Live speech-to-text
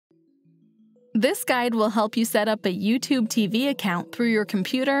This guide will help you set up a YouTube TV account through your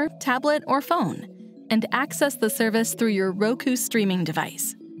computer, tablet, or phone, and access the service through your Roku streaming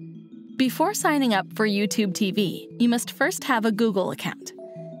device. Before signing up for YouTube TV, you must first have a Google account.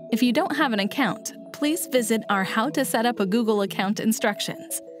 If you don't have an account, please visit our How to Set Up a Google Account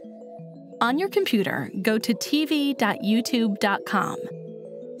instructions. On your computer, go to tv.youtube.com.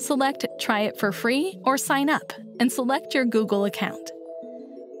 Select Try it for free or Sign up, and select your Google account.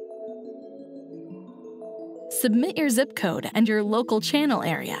 Submit your zip code and your local channel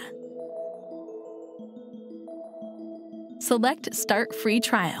area. Select Start Free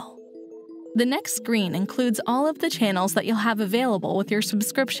Trial. The next screen includes all of the channels that you'll have available with your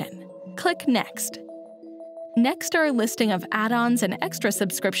subscription. Click Next. Next are a listing of add-ons and extra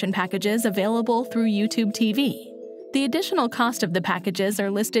subscription packages available through YouTube TV. The additional cost of the packages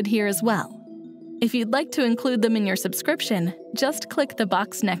are listed here as well. If you'd like to include them in your subscription, just click the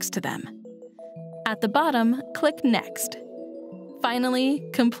box next to them. At the bottom, click Next. Finally,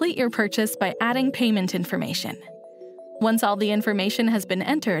 complete your purchase by adding payment information. Once all the information has been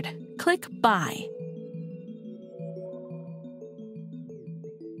entered, click Buy.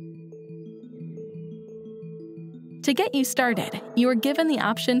 To get you started, you are given the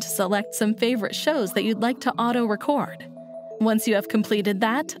option to select some favorite shows that you'd like to auto-record. Once you have completed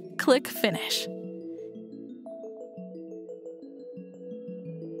that, click Finish.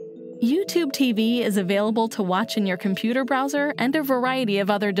 YouTube TV is available to watch in your computer browser and a variety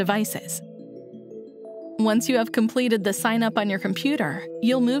of other devices. Once you have completed the sign-up on your computer,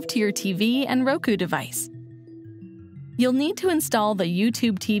 you'll move to your TV and Roku device. You'll need to install the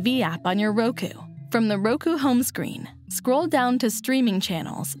YouTube TV app on your Roku. From the Roku home screen, scroll down to Streaming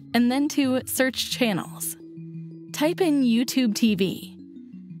Channels and then to Search Channels. Type in YouTube TV.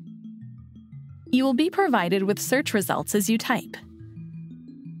 You will be provided with search results as you type.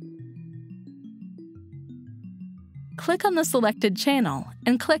 Click on the selected channel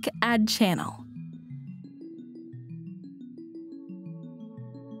and click Add Channel.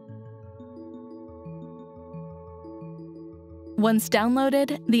 Once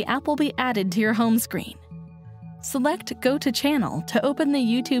downloaded, the app will be added to your home screen. Select Go to Channel to open the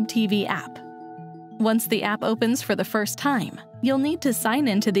YouTube TV app. Once the app opens for the first time, you'll need to sign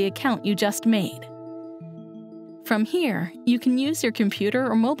into the account you just made. From here, you can use your computer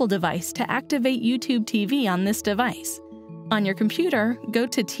or mobile device to activate YouTube TV on this device. On your computer, go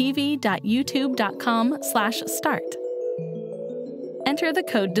to tv.youtube.com/start. Enter the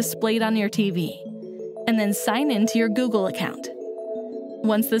code displayed on your TV, and then sign in to your Google account.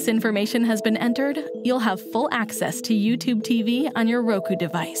 Once this information has been entered, you'll have full access to YouTube TV on your Roku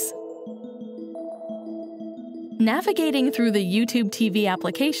device. Navigating through the YouTube TV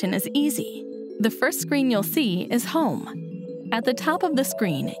application is easy. The first screen you'll see is Home. At the top of the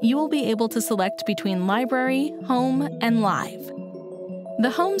screen, you will be able to select between Library, Home, and Live. The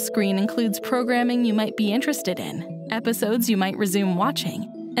Home screen includes programming you might be interested in, episodes you might resume watching,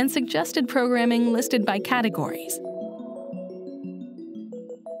 and suggested programming listed by categories.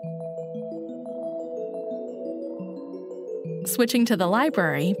 Switching to the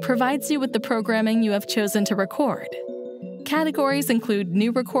library provides you with the programming you have chosen to record. Categories include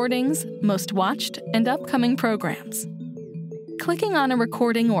new recordings, most watched, and upcoming programs. Clicking on a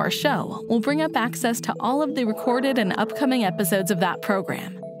recording or a show will bring up access to all of the recorded and upcoming episodes of that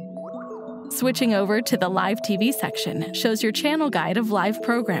program. Switching over to the Live TV section shows your channel guide of live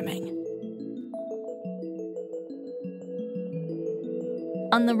programming.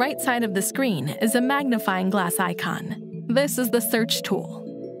 On the right side of the screen is a magnifying glass icon. This is the search tool.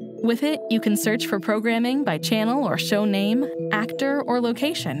 With it, you can search for programming by channel or show name, actor or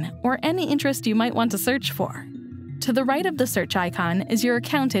location, or any interest you might want to search for. To the right of the search icon is your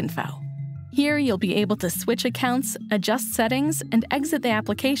account info. Here you'll be able to switch accounts, adjust settings, and exit the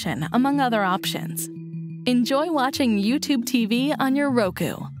application, among other options. Enjoy watching YouTube TV on your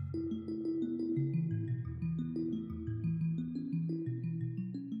Roku.